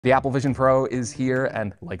The Apple Vision Pro is here,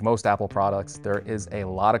 and like most Apple products, there is a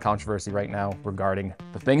lot of controversy right now regarding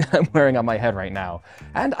the thing that I'm wearing on my head right now.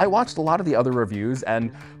 And I watched a lot of the other reviews,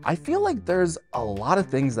 and I feel like there's a lot of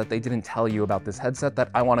things that they didn't tell you about this headset that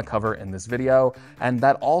I want to cover in this video, and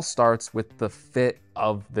that all starts with the fit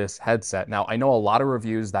of this headset. Now, I know a lot of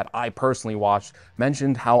reviews that I personally watched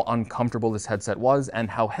mentioned how uncomfortable this headset was and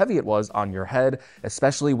how heavy it was on your head,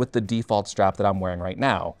 especially with the default strap that I'm wearing right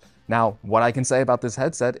now. Now, what I can say about this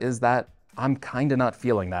headset is that I'm kind of not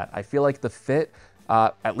feeling that. I feel like the fit,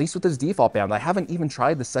 at least with this default band, I haven't even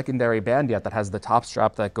tried the secondary band yet that has the top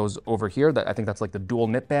strap that goes over here. That I think that's like the dual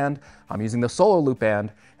knit band. I'm using the solo loop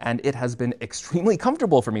band, and it has been extremely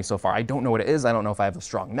comfortable for me so far. I don't know what it is. I don't know if I have a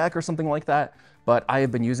strong neck or something like that, but I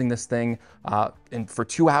have been using this thing for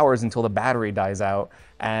 2 hours until the battery dies out,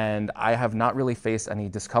 and I have not really faced any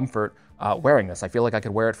discomfort wearing this. I feel like I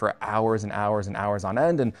could wear it for hours and hours and hours on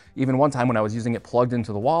end, and even one time when I was using it plugged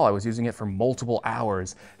into the wall, I was using it for multiple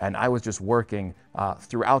hours, and I was just working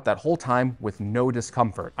throughout that whole time with no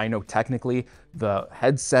discomfort. I know technically the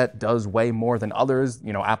headset does way more than others.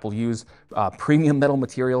 You know, Apple use premium metal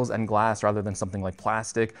materials and glass rather than something like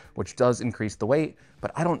plastic, which does increase the weight.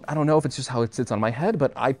 But I don't know if it's just how it sits on my head,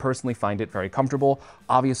 but I personally find it very comfortable.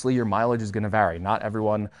 Obviously, your mileage is going to vary. Not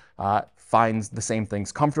everyone finds the same things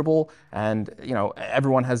comfortable, and you know,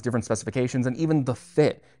 everyone has different specifications, and even the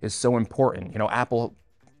fit is so important. You know, Apple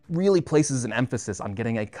really places an emphasis on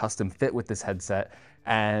getting a custom fit with this headset,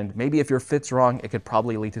 and maybe if your fit's wrong, it could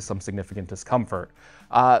probably lead to some significant discomfort.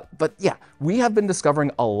 But yeah, we have been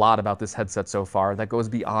discovering a lot about this headset so far that goes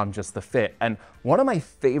beyond just the fit. And one of my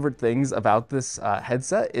favorite things about this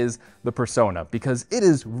headset is the persona, because it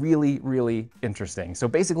is really, really interesting. So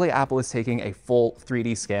basically, Apple is taking a full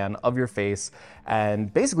 3D scan of your face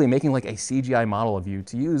and basically making like a CGI model of you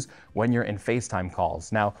to use when you're in FaceTime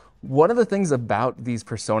calls. Now, one of the things about these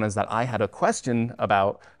personas that I had a question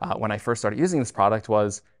about when I first started using this product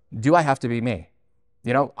was, do I have to be me?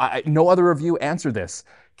 You know, no other review answered this.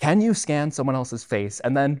 Can you scan someone else's face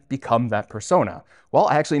and then become that persona? Well,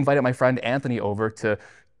 I actually invited my friend Anthony over to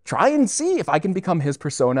try and see if I can become his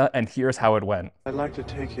persona, and here's how it went. I'd like to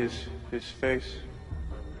take his face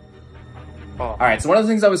off. All right, so one of the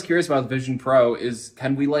things I was curious about with Vision Pro is,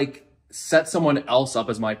 can we like set someone else up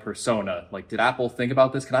as my persona? Like, did Apple think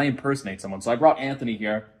about this? Can I impersonate someone? So I brought Anthony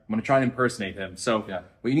here. I'm gonna try and impersonate him. So yeah,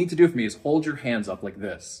 what you need to do for me is hold your hands up like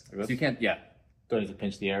this. So you can't, yeah. Do I need to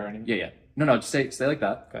pinch the air or anything? Yeah, yeah. No, just stay like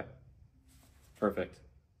that. Okay. Perfect.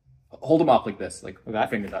 Hold them up like this, like that?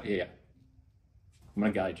 fingers out. Yeah, yeah. I'm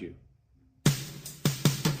gonna guide you.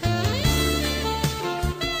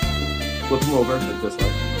 Flip them over like this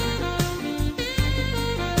way.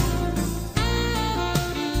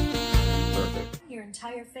 Perfect. Your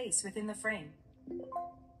entire face within the frame.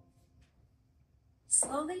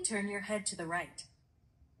 Slowly turn your head to the right.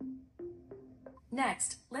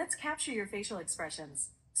 Next, let's capture your facial expressions.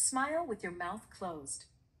 Smile with your mouth closed.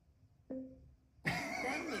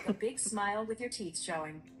 Then make a big smile with your teeth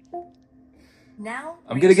showing. Now,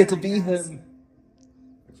 I'm gonna get to raise be your eyebrows. him.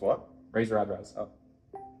 It's what? Raise your eyebrows. Oh.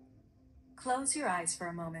 Close your eyes for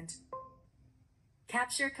a moment.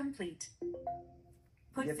 Capture complete.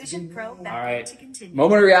 Put Vision Pro back All on right. to continue.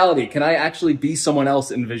 Moment of reality. Can I actually be someone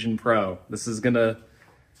else in Vision Pro? This is gonna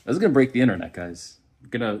break the internet, guys.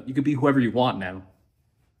 You could be whoever you want now.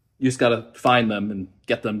 You just gotta find them and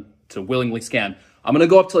get them to willingly scan. I'm gonna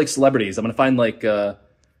go up to like celebrities. I'm gonna find like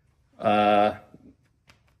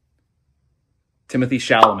Timothy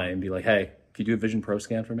Chalamet and be like, hey, can you do a Vision Pro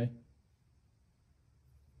scan for me?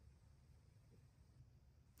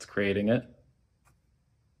 It's creating it.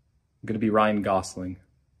 I'm gonna be Ryan Gosling.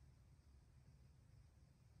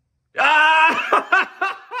 Ah!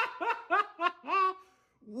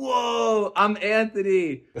 Whoa, I'm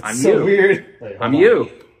Anthony. I'm so you. weird. Wait, I'm hold you.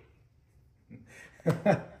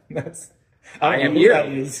 That's. I don't am know who you. that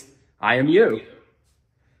is. I am you.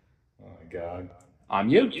 Oh my god. I'm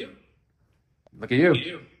you. Look at you.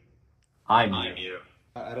 I'm you.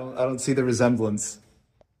 I don't see the resemblance.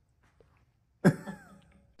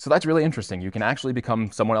 So that's really interesting. You can actually become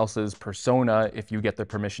someone else's persona if you get the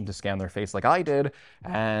permission to scan their face like I did,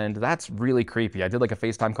 and that's really creepy. I did like a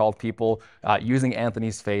FaceTime call with people using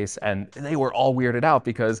Anthony's face, and they were all weirded out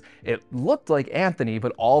because it looked like Anthony,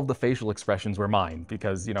 but all of the facial expressions were mine,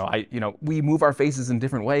 because we move our faces in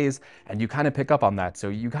different ways, and you kind of pick up on that. So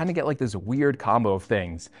you kind of get like this weird combo of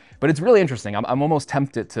things. But it's really interesting. I'm almost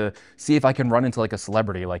tempted to see if I can run into like a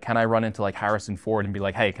celebrity. Like, can I run into like Harrison Ford and be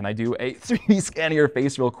like, hey, can I do a 3D scan of your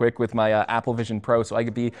face real real quick with my Apple Vision Pro so I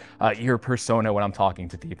could be your persona when I'm talking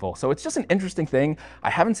to people. So it's just an interesting thing. I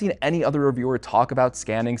haven't seen any other reviewer talk about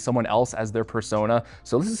scanning someone else as their persona.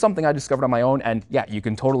 So this is something I discovered on my own, and yeah, you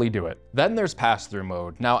can totally do it. Then there's pass-through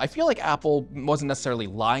mode. Now, I feel like Apple wasn't necessarily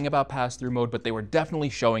lying about pass-through mode, but they were definitely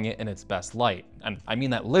showing it in its best light. And I mean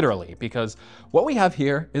that literally, because what we have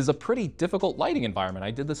here is a pretty difficult lighting environment. I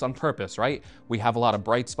did this on purpose, right? We have a lot of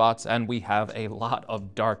bright spots and we have a lot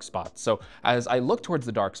of dark spots. So as I look towards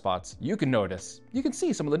the dark spots, you can notice, you can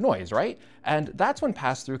see some of the noise, right? And that's when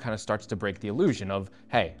pass-through kind of starts to break the illusion of,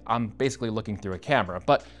 hey, I'm basically looking through a camera.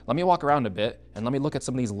 But let me walk around a bit and let me look at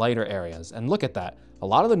some of these lighter areas, and look at that. A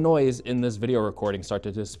lot of the noise in this video recording start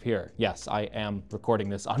to disappear. Yes, I am recording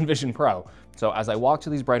this on Vision Pro. So as I walk to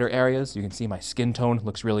these brighter areas, you can see my skin tone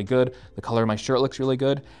looks really good. The color of my shirt looks really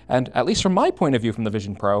good. And at least from my point of view from the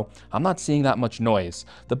Vision Pro, I'm not seeing that much noise.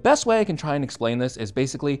 The best way I can try and explain this is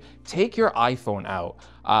basically take your iPhone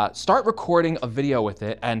out, start recording a video with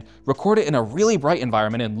it and record it in a really bright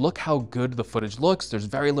environment and look how good the footage looks. There's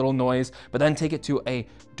very little noise, but then take it to a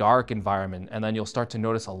dark environment and then you'll start to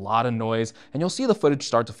notice a lot of noise and you'll see the footage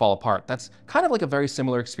start to fall apart. That's kind of like a very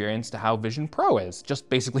similar experience to how Vision Pro is, just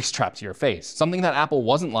basically strapped to your face. Something that Apple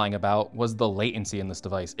wasn't lying about was the latency in this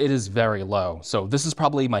device. It is very low. So this is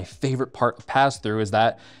probably my favorite part of pass-through, is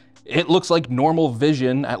that it looks like normal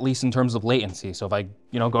vision, at least in terms of latency. So if I,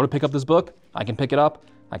 go to pick up this book, I can pick it up,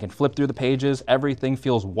 I can flip through the pages, everything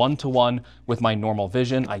feels one-to-one with my normal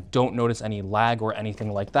vision. I don't notice any lag or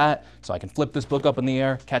anything like that. So I can flip this book up in the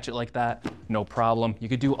air, catch it like that, no problem. You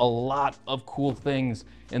could do a lot of cool things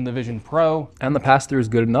in the Vision Pro, and the pass-through is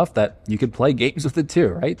good enough that you could play games with it too,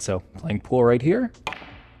 right? So playing pool right here.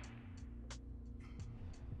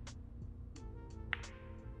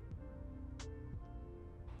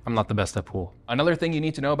 I'm not the best at pool. Another thing you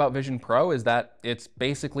need to know about Vision Pro is that it's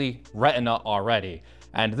basically Retina already.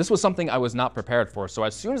 And this was something I was not prepared for. So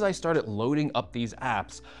as soon as I started loading up these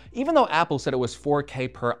apps, even though Apple said it was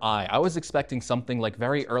 4K per eye, I was expecting something like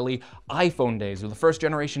very early iPhone days or the first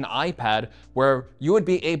generation iPad, where you would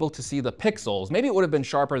be able to see the pixels. Maybe it would have been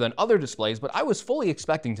sharper than other displays, but I was fully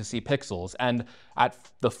expecting to see pixels. And at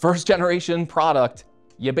the first generation product,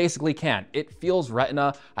 you basically can't. It feels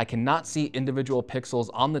Retina. I cannot see individual pixels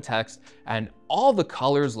on the text, and all the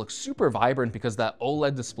colors look super vibrant because that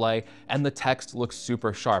OLED display, and the text looks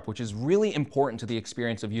super sharp, which is really important to the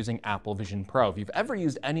experience of using Apple Vision Pro. If you've ever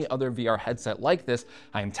used any other VR headset like this,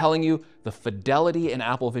 I am telling you, the fidelity in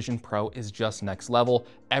Apple Vision Pro is just next level.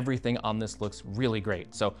 Everything on this looks really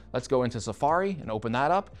great. So let's go into Safari and open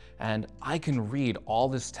that up, and I can read all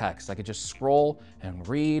this text. I could just scroll and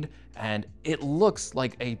read, and it looks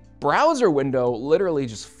like a browser window literally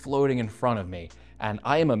just floating in front of me. And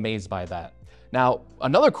I am amazed by that. Now,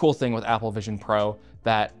 another cool thing with Apple Vision Pro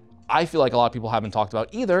that I feel like a lot of people haven't talked about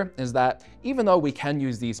either is that even though we can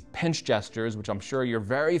use these pinch gestures, which I'm sure you're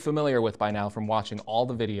very familiar with by now from watching all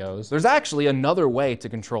the videos, there's actually another way to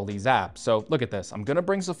control these apps. So look at this. I'm gonna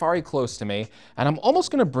bring Safari close to me, and I'm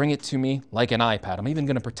almost gonna bring it to me like an iPad. I'm even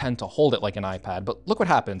gonna pretend to hold it like an iPad, but look what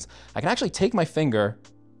happens. I can actually take my finger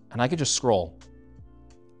and I can just scroll.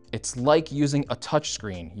 It's like using a touch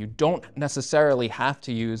screen. You don't necessarily have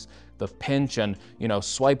to use the pinch and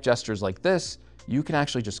swipe gestures like this. You can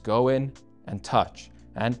actually just go in and touch.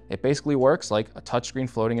 And it basically works like a touch screen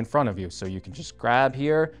floating in front of you. So you can just grab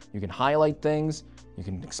here, you can highlight things, you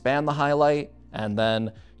can expand the highlight, and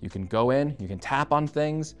then you can go in, you can tap on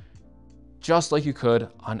things, just like you could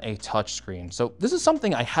on a touch screen. So this is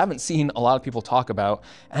something I haven't seen a lot of people talk about,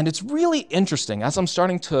 and it's really interesting. As I'm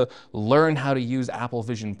starting to learn how to use Apple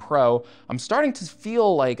Vision Pro, I'm starting to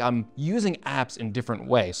feel like I'm using apps in different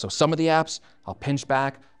ways. So some of the apps, I'll pinch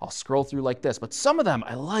back, I'll scroll through like this, but some of them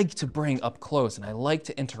I like to bring up close and I like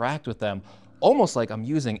to interact with them, almost like I'm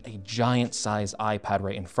using a giant size iPad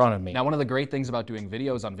right in front of me. Now, one of the great things about doing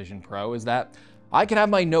videos on Vision Pro is that I can have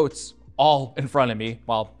my notes all in front of me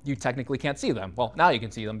while you technically can't see them. Well, now you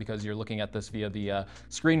can see them because you're looking at this via the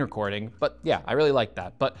screen recording, but yeah, I really like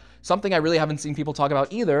that. But something I really haven't seen people talk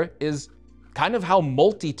about either is kind of how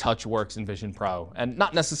multi-touch works in Vision Pro. And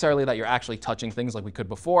not necessarily that you're actually touching things like we could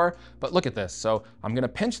before, but look at this. So I'm gonna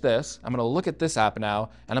pinch this, I'm gonna look at this app now,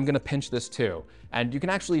 and I'm gonna pinch this too. And you can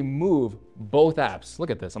actually move both apps.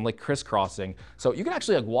 Look at this, I'm like crisscrossing. So you can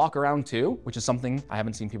actually like walk around too, which is something I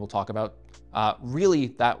haven't seen people talk about really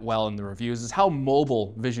that well in the reviews, is how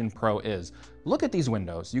mobile Vision Pro is. Look at these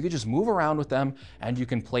windows. You could just move around with them and you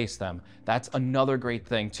can place them. That's another great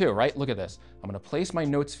thing too, right? Look at this. I'm gonna place my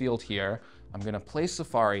notes field here. I'm gonna place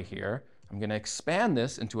Safari here. I'm gonna expand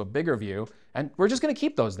this into a bigger view, and we're just gonna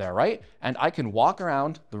keep those there, right? And I can walk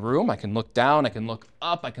around the room, I can look down, I can look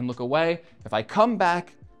up, I can look away. If I come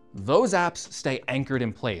back those apps stay anchored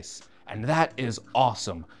in place. And that is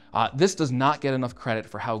awesome. This does not get enough credit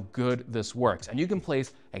for how good this works. And you can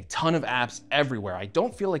place a ton of apps everywhere. I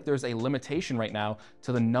don't feel like there's a limitation right now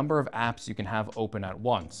to the number of apps you can have open at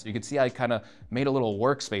once. You can see I kind of made a little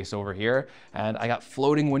workspace over here, and I got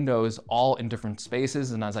floating windows all in different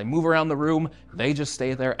spaces. And as I move around the room, they just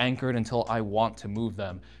stay there anchored until I want to move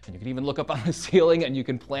them. And you can even look up on the ceiling and you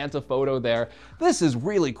can plant a photo there. This is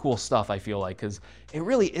really cool stuff, I feel like, because it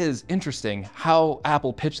really is interesting how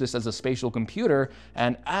Apple pitched this as a spatial computer.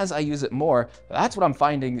 And as I use it more, that's what I'm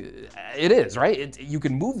finding it is, right? You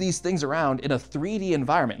can move these things around in a 3D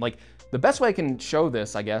environment. Like, the best way I can show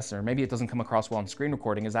this, I guess, or maybe it doesn't come across well on screen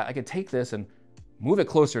recording, is that I could take this and move it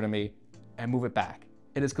closer to me and move it back.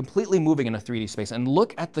 It is completely moving in a 3D space. And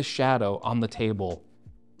look at the shadow on the table.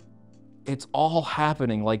 It's all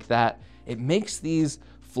happening like that. It makes these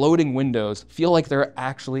floating windows feel like they're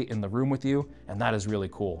actually in the room with you, and that is really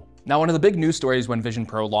cool. Now, one of the big news stories when Vision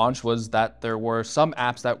Pro launched was that there were some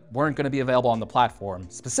apps that weren't going to be available on the platform,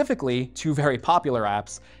 specifically two very popular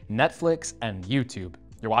apps, Netflix and YouTube.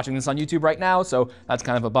 You're watching this on YouTube right now, so that's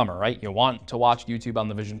kind of a bummer, right? You want to watch YouTube on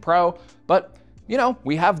the Vision Pro, but you know,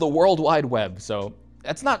 we have the World Wide Web, so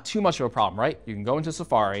that's not too much of a problem, right? You can go into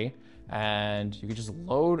Safari and you can just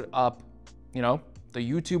load up, you know, the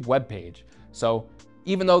YouTube web page. So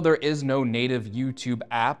even though there is no native YouTube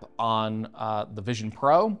app on the Vision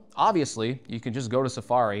Pro, obviously you can just go to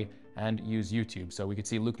Safari and use YouTube. So we could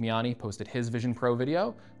see Luke Miani posted his Vision Pro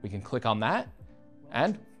video. We can click on that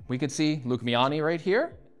and we could see Luke Miani right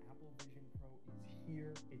here.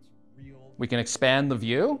 We can expand the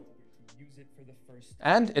view.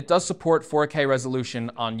 And it does support 4K resolution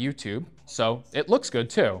on YouTube, so it looks good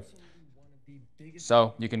too.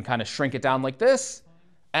 So you can kind of shrink it down like this,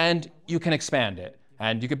 and you can expand it.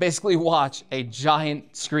 And you could basically watch a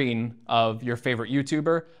giant screen of your favorite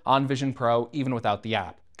YouTuber on Vision Pro, even without the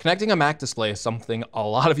app. Connecting a Mac display is something a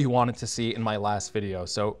lot of you wanted to see in my last video.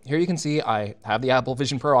 So here you can see I have the Apple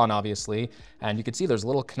Vision Pro on, obviously, and you can see there's a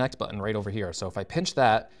little connect button right over here. So if I pinch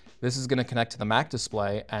that, this is gonna connect to the Mac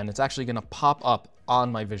display, and it's actually gonna pop up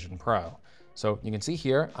on my Vision Pro. So you can see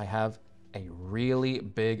here, I have a really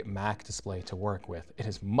big Mac display to work with. It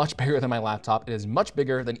is much bigger than my laptop. It is much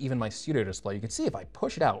bigger than even my studio display. You can see if I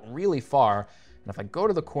push it out really far, and if I go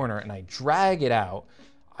to the corner and I drag it out,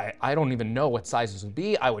 I don't even know what size this would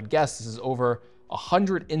be. I would guess this is over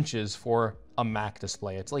 100 inches for a Mac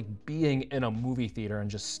display. It's like being in a movie theater and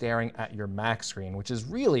just staring at your Mac screen, which is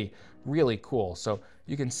really, really cool. So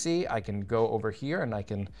you can see I can go over here and I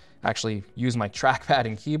can actually use my trackpad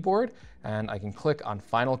and keyboard, and I can click on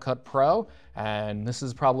Final Cut Pro. And this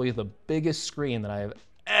is probably the biggest screen that I have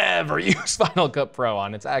ever used Final Cut Pro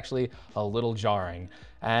on. It's actually a little jarring,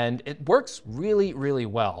 and it works really, really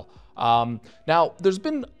well. Now, there's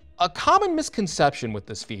been a common misconception with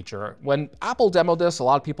this feature. When Apple demoed this, a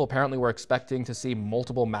lot of people apparently were expecting to see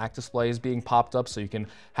multiple Mac displays being popped up so you can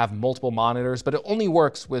have multiple monitors, but it only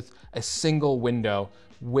works with a single window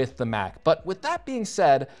with the Mac. But with that being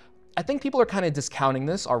said, I think people are kind of discounting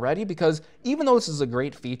this already, because even though this is a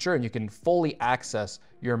great feature and you can fully access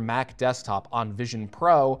your Mac desktop on Vision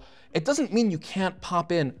Pro, it doesn't mean you can't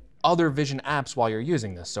pop in other Vision apps while you're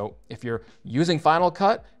using this. So if you're using Final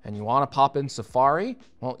Cut and you want to pop in Safari,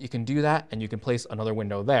 well, you can do that and you can place another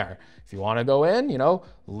window there. If you want to go in, you know,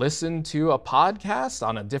 listen to a podcast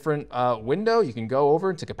on a different window, you can go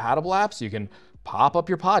over to compatible apps. You can pop up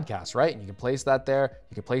your podcast, right? And you can place that there.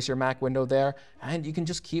 You can place your Mac window there, and you can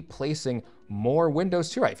just keep placing more windows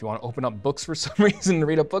too, right? If you want to open up books for some reason and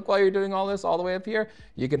read a book while you're doing all this all the way up here,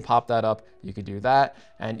 you can pop that up. You can do that,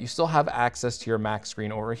 and you still have access to your Mac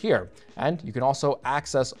screen over here. And you can also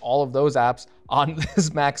access all of those apps on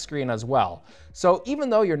this Mac screen as well. So even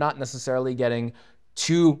though you're not necessarily getting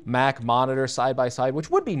two Mac monitors side by side, which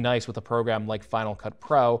would be nice with a program like Final Cut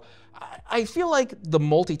Pro, I feel like the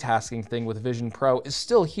multitasking thing with Vision Pro is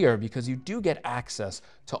still here, because you do get access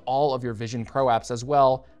to all of your Vision Pro apps as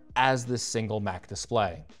well as this single Mac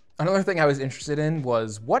display. Another thing I was interested in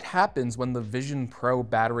was what happens when the Vision Pro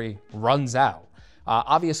battery runs out.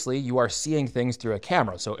 Obviously, you are seeing things through a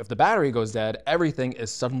camera. So if the battery goes dead, everything is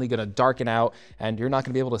suddenly going to darken out and you're not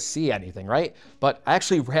going to be able to see anything, right? But I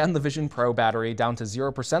actually ran the Vision Pro battery down to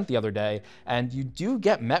 0% the other day, and you do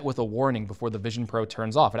get met with a warning before the Vision Pro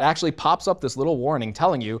turns off. It actually pops up this little warning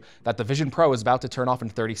telling you that the Vision Pro is about to turn off in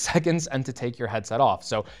 30 seconds and to take your headset off.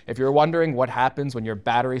 So if you're wondering what happens when your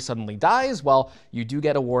battery suddenly dies, well, you do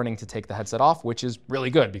get a warning to take the headset off, which is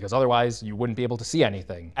really good, because otherwise you wouldn't be able to see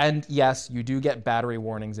anything. And yes, you do get battery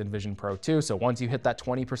warnings in Vision Pro 2. So once you hit that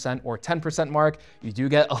 20% or 10% mark, you do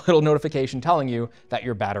get a little notification telling you that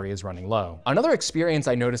your battery is running low. Another experience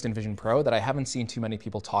I noticed in Vision Pro that I haven't seen too many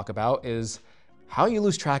people talk about is how you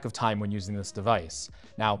lose track of time when using this device.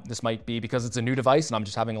 Now, this might be because it's a new device and I'm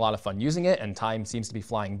just having a lot of fun using it and time seems to be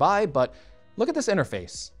flying by, but look at this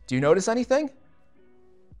interface. Do you notice anything?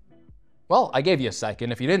 Well, I gave you a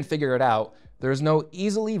second. If you didn't figure it out, there's no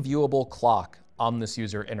easily viewable clock on this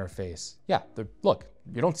user interface. Yeah, look,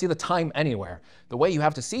 you don't see the time anywhere. The way you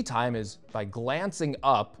have to see time is by glancing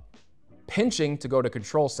up, pinching to go to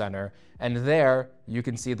Control Center, and there you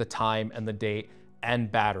can see the time and the date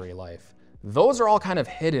and battery life. Those are all kind of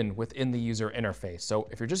hidden within the user interface. So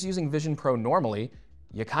if you're just using Vision Pro normally,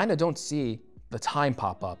 you kind of don't see the time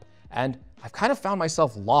pop up. And I've kind of found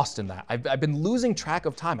myself lost in that. I've been losing track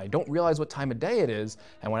of time. I don't realize what time of day it is.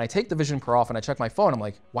 And when I take the Vision Pro off and I check my phone, I'm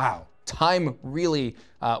like, wow, time really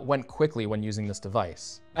went quickly when using this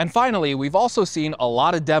device. And finally, we've also seen a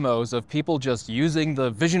lot of demos of people just using the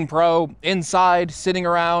Vision Pro inside, sitting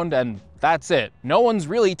around, and that's it. No one's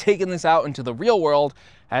really taken this out into the real world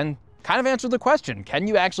and kind of answered the question, can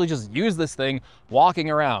you actually just use this thing walking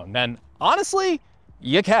around? And honestly,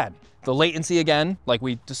 you can. The latency, again, like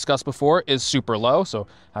we discussed before, is super low. So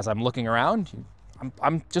as I'm looking around,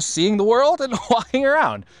 I'm just seeing the world and walking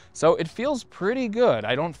around. So it feels pretty good.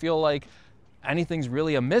 I don't feel like anything's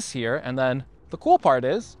really amiss here. And then the cool part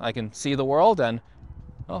is I can see the world and,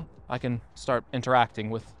 well, I can start interacting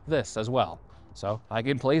with this as well. So I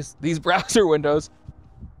can place these browser windows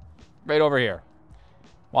right over here.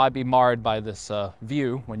 Why be marred by this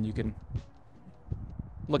view when you can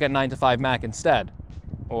look at 9to5Mac instead?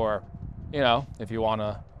 Or, you know, if you want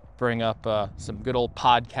to bring up some good old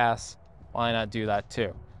podcasts, why not do that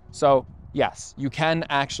too? So yes, you can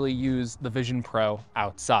actually use the Vision Pro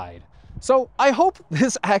outside. So I hope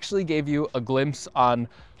this actually gave you a glimpse on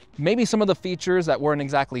maybe some of the features that weren't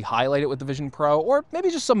exactly highlighted with the Vision Pro, or maybe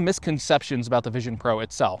just some misconceptions about the Vision Pro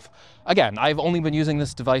itself. Again, I've only been using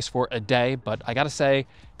this device for a day, but I gotta say,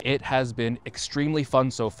 it has been extremely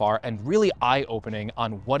fun so far and really eye-opening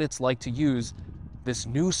on what it's like to use this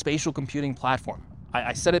new spatial computing platform.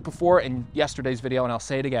 I said it before in yesterday's video, and I'll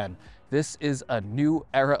say it again. This is a new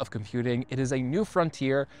era of computing. It is a new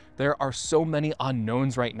frontier. There are so many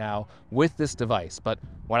unknowns right now with this device, but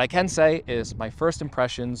what I can say is my first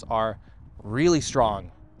impressions are really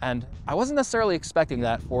strong, and I wasn't necessarily expecting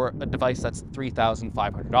that for a device that's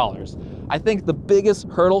 $3,500. I think the biggest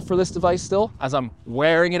hurdle for this device still, as I'm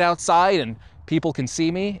wearing it outside and people can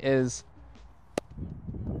see me, is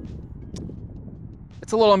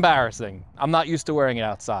it's a little embarrassing. I'm not used to wearing it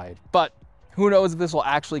outside, but who knows if this will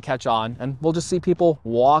actually catch on, and we'll just see people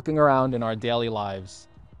walking around in our daily lives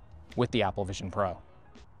with the Apple Vision Pro.